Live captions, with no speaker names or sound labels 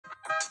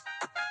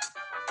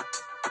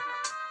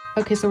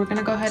Okay, so we're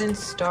gonna go ahead and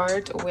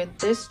start with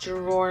this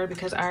drawer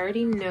because I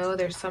already know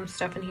there's some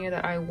stuff in here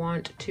that I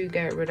want to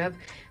get rid of.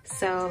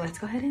 So let's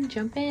go ahead and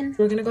jump in.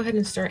 We're gonna go ahead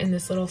and start in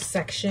this little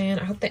section.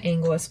 I hope the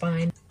angle is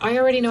fine. I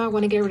already know I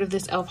want to get rid of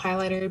this e.l.f.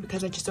 highlighter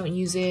because I just don't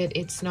use it.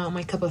 It's not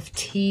my cup of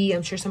tea.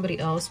 I'm sure somebody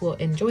else will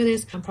enjoy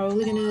this. I'm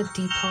probably gonna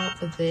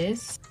depop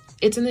this.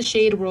 It's in the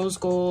shade Rose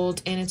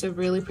Gold and it's a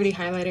really pretty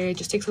highlighter. It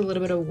just takes a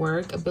little bit of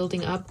work of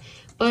building up,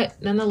 but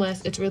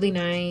nonetheless, it's really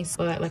nice.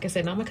 But like I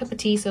said, not my cup of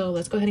tea, so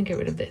let's go ahead and get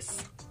rid of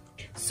this.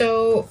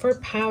 So for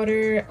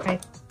powder, I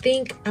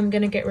think I'm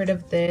gonna get rid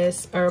of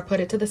this or put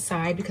it to the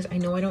side because I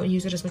know I don't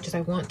use it as much as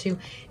I want to.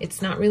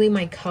 It's not really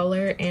my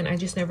color and I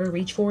just never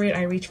reach for it.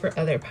 I reach for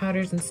other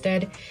powders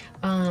instead.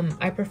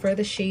 I prefer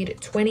the shade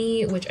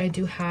 20, which I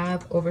do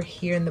have over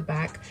here in the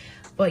back.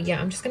 But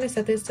yeah, I'm just gonna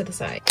set this to the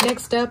side.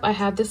 Next up, I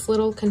have this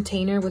little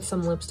container with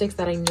some lipsticks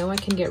that I know I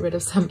can get rid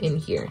of some in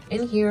here.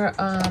 In here,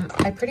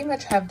 I pretty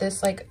much have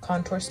this like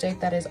contour stick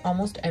that is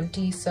almost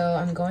empty, so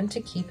I'm going to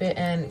keep it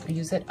and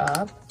use it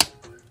up.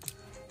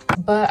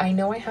 But I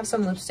know I have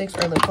some lipsticks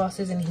or lip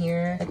glosses in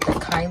here, like the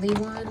Kylie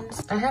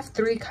ones. I have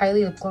 3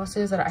 Kylie lip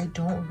glosses that I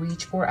don't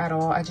reach for at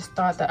all. I just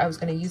thought that I was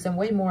gonna use them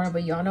way more,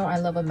 but y'all know I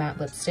love a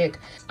matte lipstick.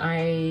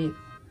 I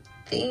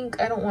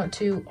think I don't want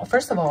to.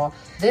 First of all,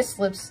 this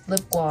lip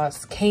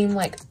gloss came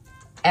like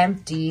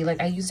empty. Like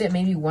I used it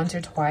maybe once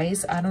or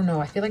twice. I don't know,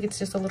 I feel like it's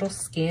just a little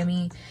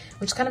scammy,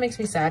 which kind of makes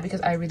me sad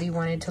because I really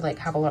wanted to like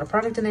have a lot of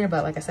product in there,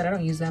 but like I said, I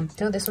don't use them.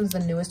 You know, this one's the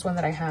newest one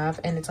that I have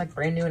and it's like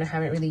brand new and I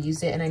haven't really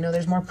used it, and I know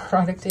there's more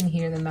product in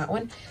here than that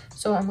one,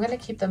 so I'm gonna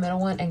keep the middle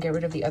one and get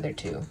rid of the other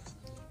 2.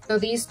 So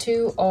these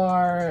 2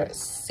 are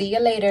see ya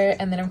later,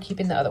 and then I'm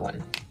keeping the other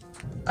one.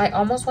 I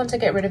almost want to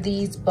get rid of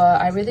these, but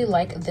I really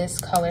like this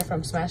color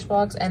from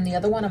Smashbox, and the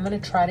other one I'm going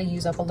to try to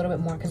use up a little bit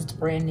more because it's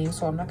brand new,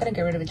 so I'm not going to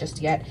get rid of it just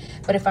yet.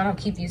 But if I don't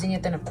keep using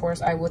it, then of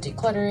course I will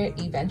declutter it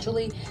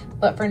eventually,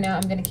 but for now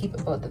I'm going to keep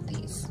both of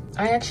these.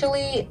 I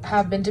actually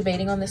have been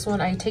debating on this one.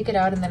 I take it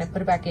out and then I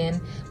put it back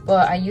in,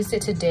 but I used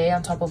it today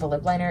on top of a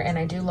lip liner and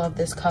I do love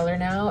this color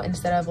now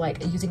instead of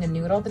like using a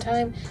nude all the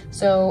time.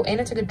 So, and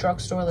it's a good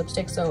drugstore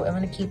lipstick, so I'm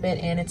going to keep it,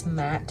 and it's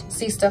matte.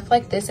 See, stuff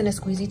like this in a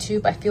squeezy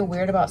tube I feel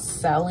weird about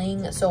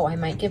selling, so I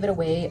might give it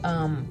away.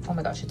 Oh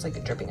my gosh, it's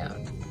like dripping out.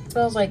 It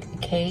smells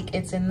like cake.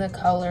 It's in the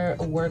color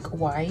Work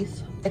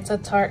Wife. It's a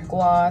Tarte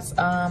gloss.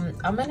 I'm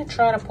gonna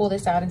try to pull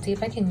this out and see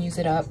if I can use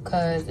it up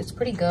because it's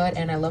pretty good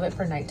and I love it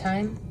for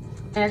nighttime.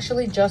 I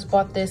actually just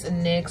bought this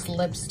NYX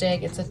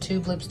lipstick. It's a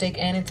tube lipstick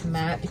and it's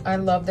matte. I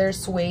love their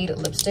suede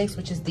lipsticks,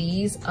 which is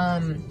these.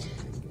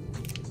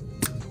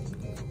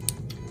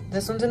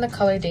 This one's in the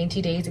color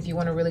Dainty Days. If you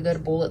want a really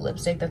good bullet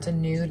lipstick that's a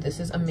nude, this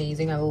is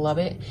amazing. I love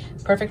it.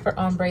 Perfect for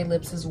ombre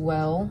lips as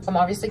well. I'm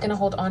obviously gonna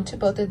hold on to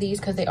both of these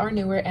because they are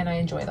newer and I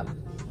enjoy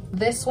them.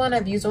 This one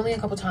I've used only a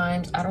couple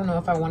times. I don't know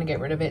if I want to get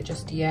rid of it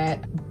just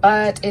yet,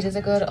 but it is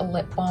a good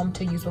lip balm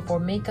to use before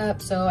makeup,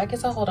 so I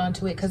guess I'll hold on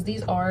to it because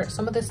these are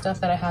some of the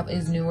stuff that I have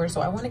is newer, so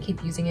I want to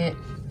keep using it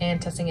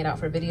and testing it out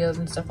for videos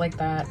and stuff like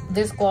that.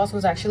 This gloss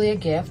was actually a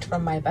gift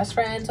from my best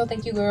friend, so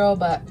thank you, girl.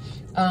 But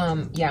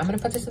yeah, I'm gonna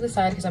put this to the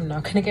side because I'm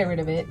not gonna get rid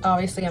of it.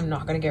 Obviously I'm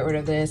not gonna get rid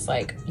of this,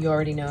 like you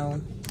already know.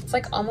 It's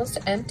like almost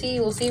empty.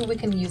 We'll see if we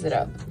can use it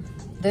up.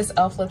 This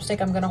e.l.f. lipstick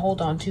I'm gonna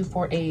hold on to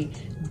for a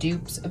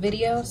dupes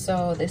video,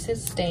 so this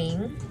is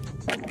Staying.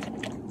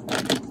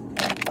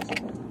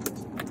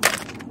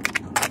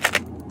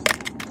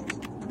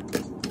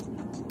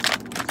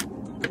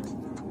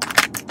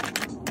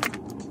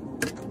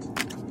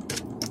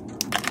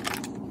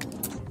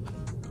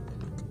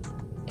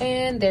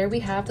 And there we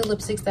have the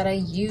lipsticks that I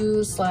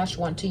use /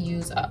 want to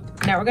use up.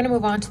 Now we're gonna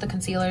move on to the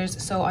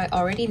concealers. So I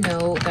already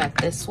know that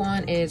this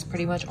one is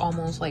pretty much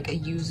almost like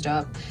used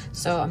up,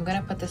 so I'm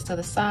gonna put this to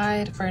the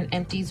side for an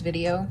empties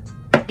video.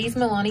 These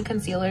Milani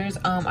concealers,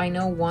 I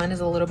know one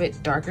is a little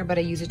bit darker, but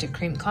I use it to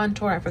cream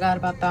contour. I forgot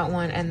about that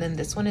one. And then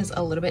this one is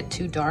a little bit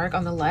too dark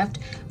on the left,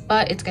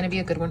 but it's gonna be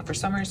a good one for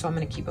summer, so I'm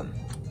gonna keep them.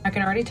 I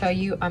can already tell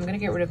you I'm gonna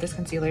get rid of this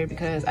concealer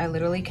because I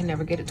literally can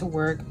never get it to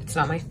work. It's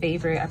not my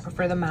favorite. I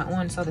prefer the matte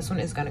one, so this one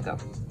is gonna go.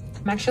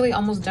 I'm actually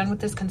almost done with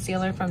this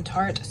concealer from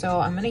Tarte, so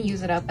I'm gonna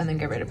use it up and then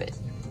get rid of it.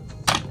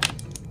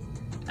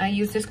 I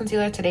used this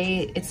concealer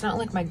today. It's not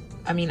like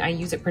I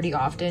use it pretty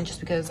often just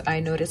because I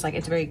notice like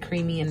it's very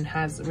creamy and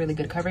has really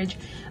good coverage.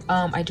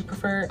 I do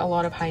prefer a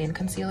lot of high-end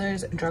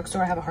concealers.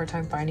 Drugstore, I have a hard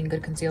time finding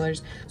good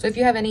concealers. So if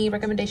you have any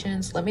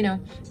recommendations, let me know.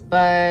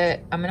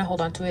 But I'm gonna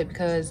hold on to it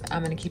because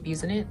I'm gonna keep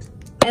using it.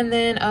 And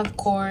then of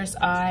course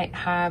I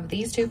have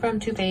these 2 from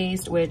Too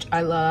Faced, which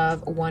I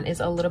love. One is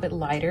a little bit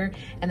lighter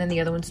and then the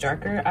other one's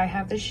darker. I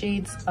have the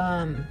shades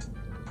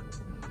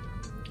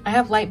I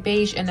have light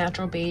beige and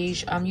natural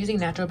beige. I'm using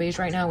natural beige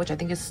right now, which I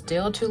think is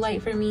still too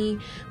light for me,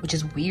 which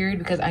is weird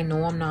because I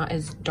know I'm not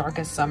as dark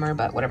as Summer,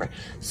 but whatever.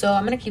 So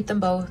I'm gonna keep them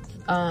both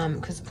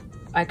because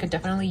I could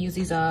definitely use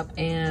these up,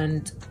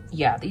 and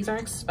yeah, these are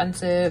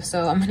expensive,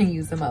 so I'm gonna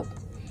use them up.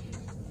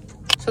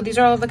 So these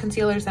are all of the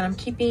concealers that I'm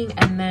keeping,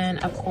 and then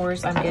of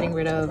course I'm getting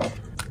rid of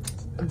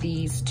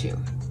these 2.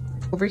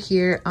 Over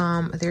here,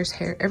 there's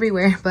hair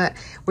everywhere, but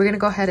we're gonna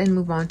go ahead and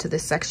move on to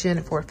this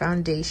section for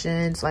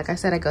foundations. Like I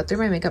said, I go through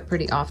my makeup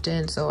pretty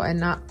often, so I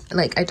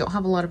don't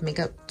have a lot of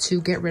makeup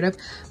to get rid of,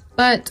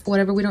 but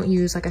whatever we don't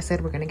use, like I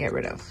said, we're gonna get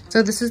rid of.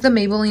 So this is the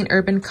Maybelline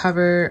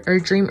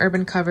Dream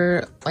Urban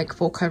Cover, like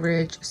full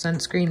coverage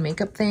sunscreen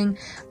makeup thing.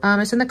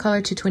 It's in the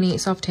color 228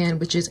 Soft Tan,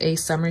 which is a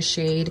summer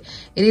shade.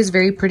 It is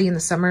very pretty in the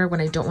summer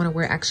when I don't want to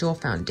wear actual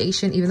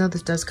foundation. Even though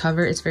this does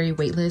cover, it's very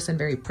weightless and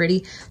very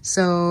pretty.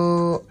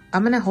 So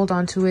I'm gonna hold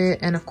on to it.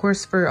 And of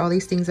course, for all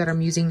these things that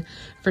I'm using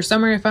for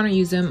summer, if I don't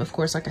use them, of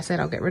course, like I said,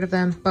 I'll get rid of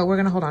them, but we're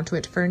gonna hold on to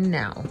it for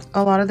now.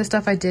 A lot of the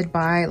stuff I did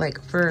buy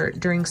like for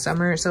during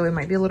summer, so it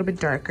might be a little bit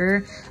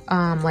darker,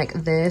 like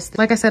this.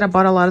 Like I said, I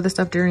bought a lot of the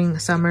stuff during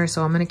summer,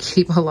 so I'm gonna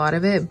keep a lot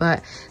of it,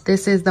 but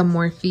this is the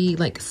Morphe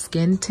like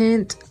skin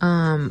tint.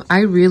 I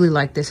really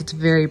like this. It's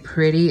very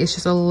pretty. It's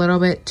just a little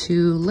bit,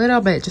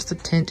 just a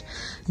tint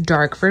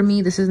dark for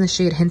me. This is in the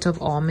shade Hint of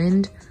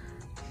Almond.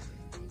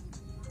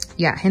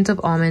 Yeah, Hint of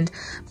Almond,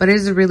 but it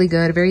is really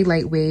good, very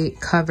lightweight,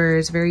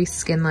 covers, very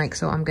skin-like,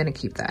 so I'm gonna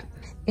keep that.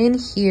 In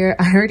here,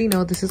 I already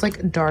know this is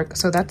like dark,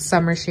 so that's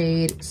summer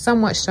shade,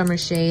 somewhat summer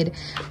shade,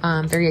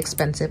 very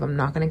expensive. I'm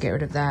not gonna get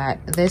rid of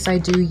that. This I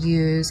do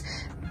use.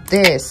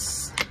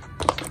 This,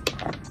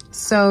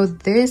 so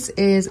this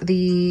is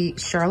the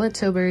Charlotte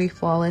Tilbury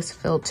Flawless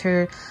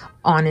Filter.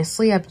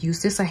 Honestly, I've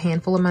used this a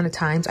handful amount of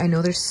times. I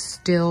know there's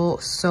still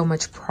so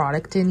much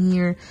product in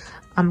here.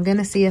 I'm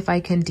gonna see if I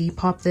can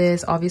depop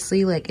this.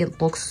 Obviously, like,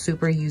 it looks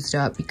super used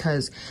up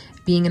because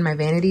being in my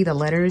vanity, the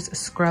letters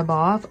scrub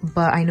off,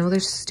 but I know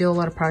there's still a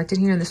lot of product in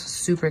here, and this was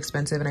super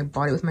expensive and I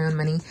bought it with my own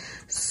money.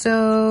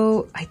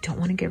 So I don't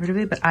want to get rid of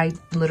it, but I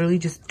literally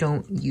just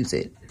don't use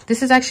it.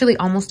 This is actually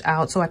almost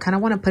out, so I kind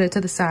of want to put it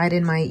to the side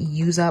in my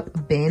use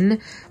up bin.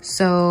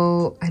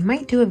 So I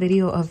might do a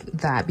video of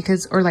that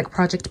because, or like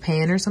Project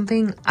Pan or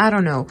something. I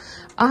don't know.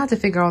 I'll have to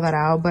figure all that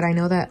out, but I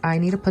know that I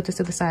need to put this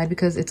to the side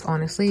because it's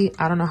honestly,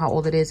 I don't know how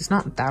old it is. It's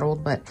not that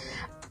old, but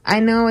I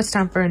know it's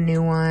time for a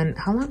new one.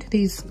 How long do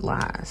these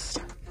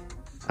last?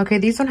 Okay,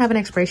 these don't have an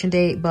expiration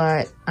date,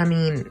 but I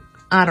mean,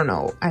 I don't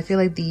know. I feel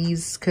like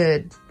these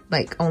could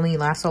like only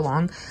last so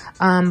long.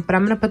 But I'm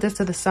gonna put this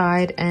to the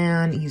side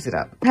and use it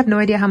up. I have no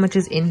idea how much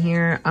is in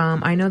here.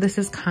 I know this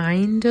is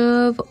kind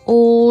of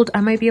old.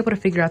 I might be able to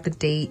figure out the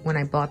date when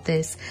I bought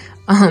this.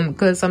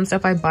 Because some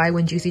stuff I buy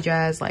when Juicy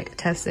Jazz like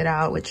tests it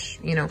out, which,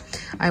 you know,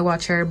 I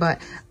watch her,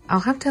 but I'll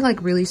have to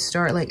like really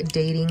start like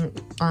dating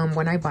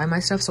when I buy my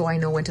stuff so I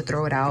know when to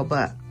throw it out.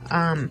 But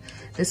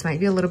this might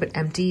be a little bit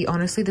empty.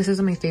 Honestly, this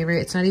isn't my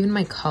favorite. It's not even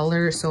my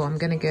color, so I'm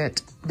gonna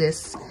get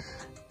this,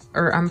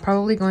 or I'm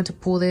probably going to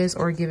pull this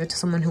or give it to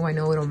someone who I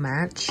know it'll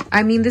match.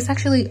 I mean, this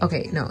actually,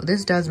 okay, no,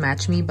 this does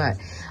match me, but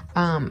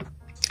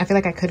I feel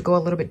like I could go a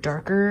little bit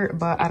darker,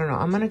 but I don't know.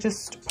 I'm gonna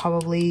just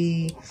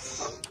probably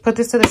put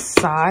this to the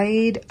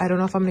side. I don't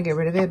know if I'm gonna get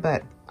rid of it,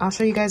 but I'll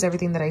show you guys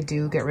everything that I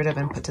do get rid of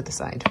and put to the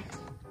side.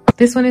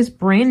 This one is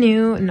brand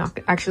new. Not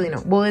actually,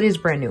 no. Well, it is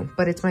brand new,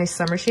 but it's my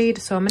summer shade,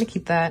 so I'm gonna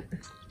keep that.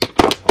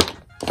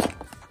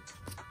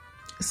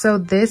 So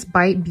this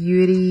Bite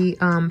Beauty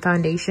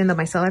foundation, the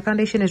micellar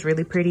foundation, is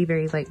really pretty,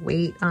 very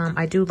lightweight.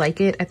 I do like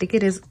it. I think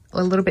it is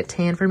a little bit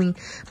tan for me,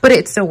 but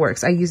it still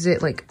works. I used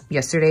it like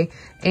yesterday,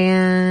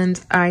 and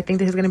I think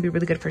this is going to be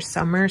really good for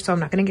summer, so I'm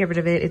not going to get rid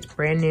of it. It's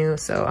brand new,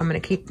 so I'm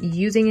going to keep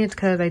using it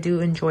because I do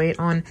enjoy it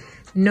on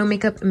no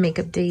makeup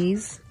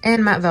days.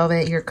 And Matte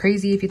Velvet, you're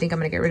crazy if you think I'm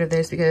going to get rid of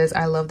this because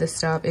I love this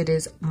stuff. It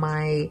is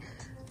my,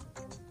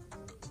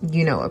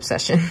 you know,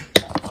 obsession.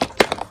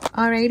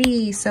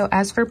 Alrighty, so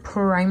as for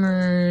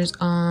primers,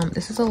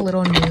 this is a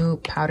little new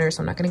powder,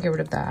 so I'm not gonna get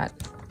rid of that.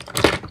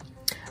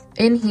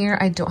 In here,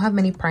 I don't have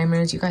many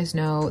primers. You guys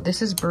know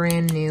this is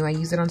brand new. I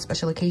use it on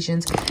special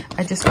occasions.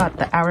 I just got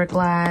the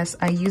Hourglass.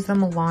 I use the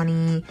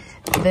Milani.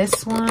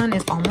 This one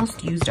is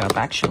almost used up,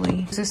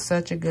 actually. This is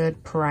such a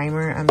good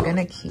primer. I'm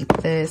gonna keep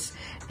this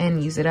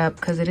and use it up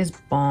because it is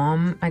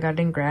bomb. I got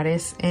it in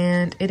gratis,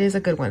 and it is a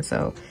good one,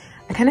 so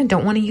I kind of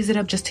don't want to use it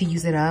up just to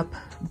use it up,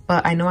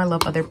 but I know I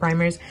love other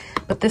primers,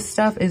 but this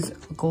stuff is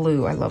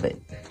glue. I love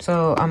it.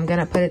 So I'm going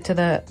to put it to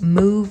the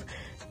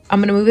I'm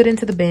going to move it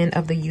into the bin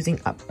of the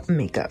using up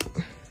makeup.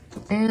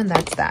 And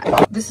that's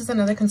that. This is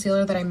another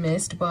concealer that I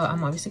missed, but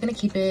I'm obviously going to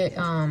keep it.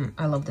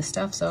 I love this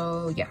stuff.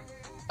 So yeah.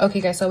 Okay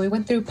guys, so we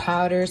went through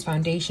powders,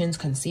 foundations,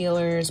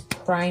 concealers,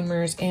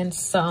 primers, and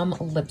some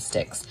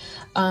lipsticks.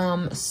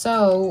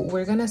 So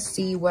we're going to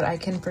see what I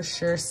can for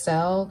sure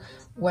sell,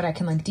 what I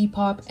can like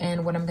depop,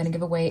 and what I'm going to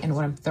give away and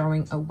what I'm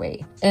throwing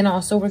away. And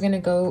also we're going to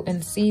go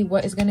and see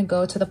what is going to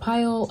go to the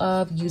pile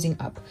of using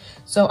up.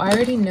 So I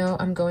already know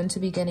I'm going to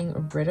be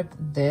getting rid of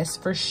this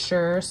for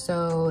sure.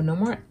 So no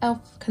more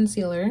e.l.f.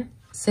 concealer.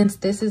 Since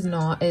this is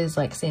not as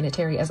like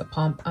sanitary as a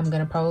pump, I'm going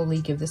to probably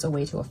give this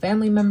away to a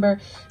family member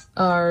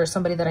or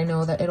somebody that I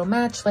know that it'll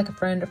match, like a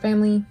friend or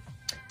family.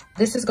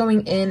 This is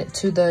going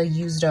into the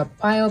used up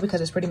pile because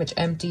it's pretty much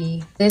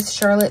empty. This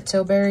Charlotte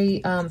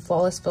Tilbury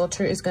Flawless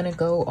Filter is going to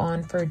go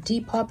on for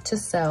depop to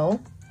sell.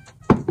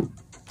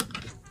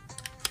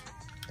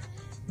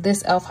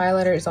 This e.l.f.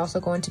 highlighter is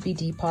also going to be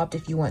depopped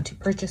if you want to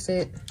purchase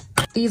it.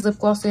 These lip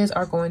glosses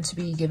are going to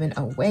be given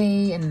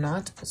away and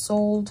not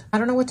sold. I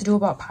don't know what to do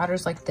about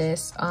powders like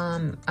this.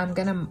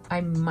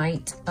 I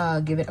might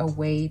give it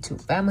away to a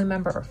family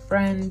member or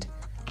friend.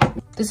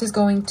 This is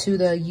going to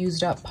the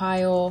used up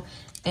pile,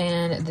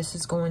 and this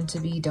is going to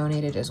be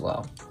donated as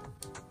well.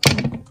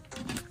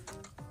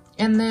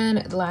 And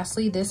then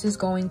lastly, this is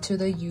going to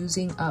the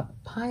using up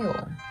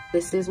pile.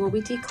 This is what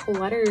we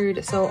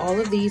decluttered. So all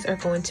of these are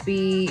going to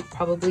be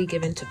probably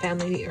given to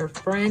family or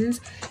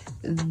friends.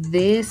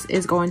 This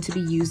is going to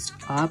be used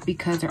up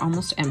because they're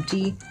almost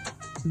empty.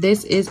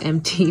 This is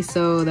empty,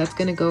 so that's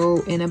gonna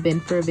go in a bin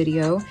for a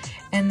video.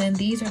 And then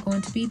these are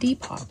going to be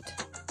depopped.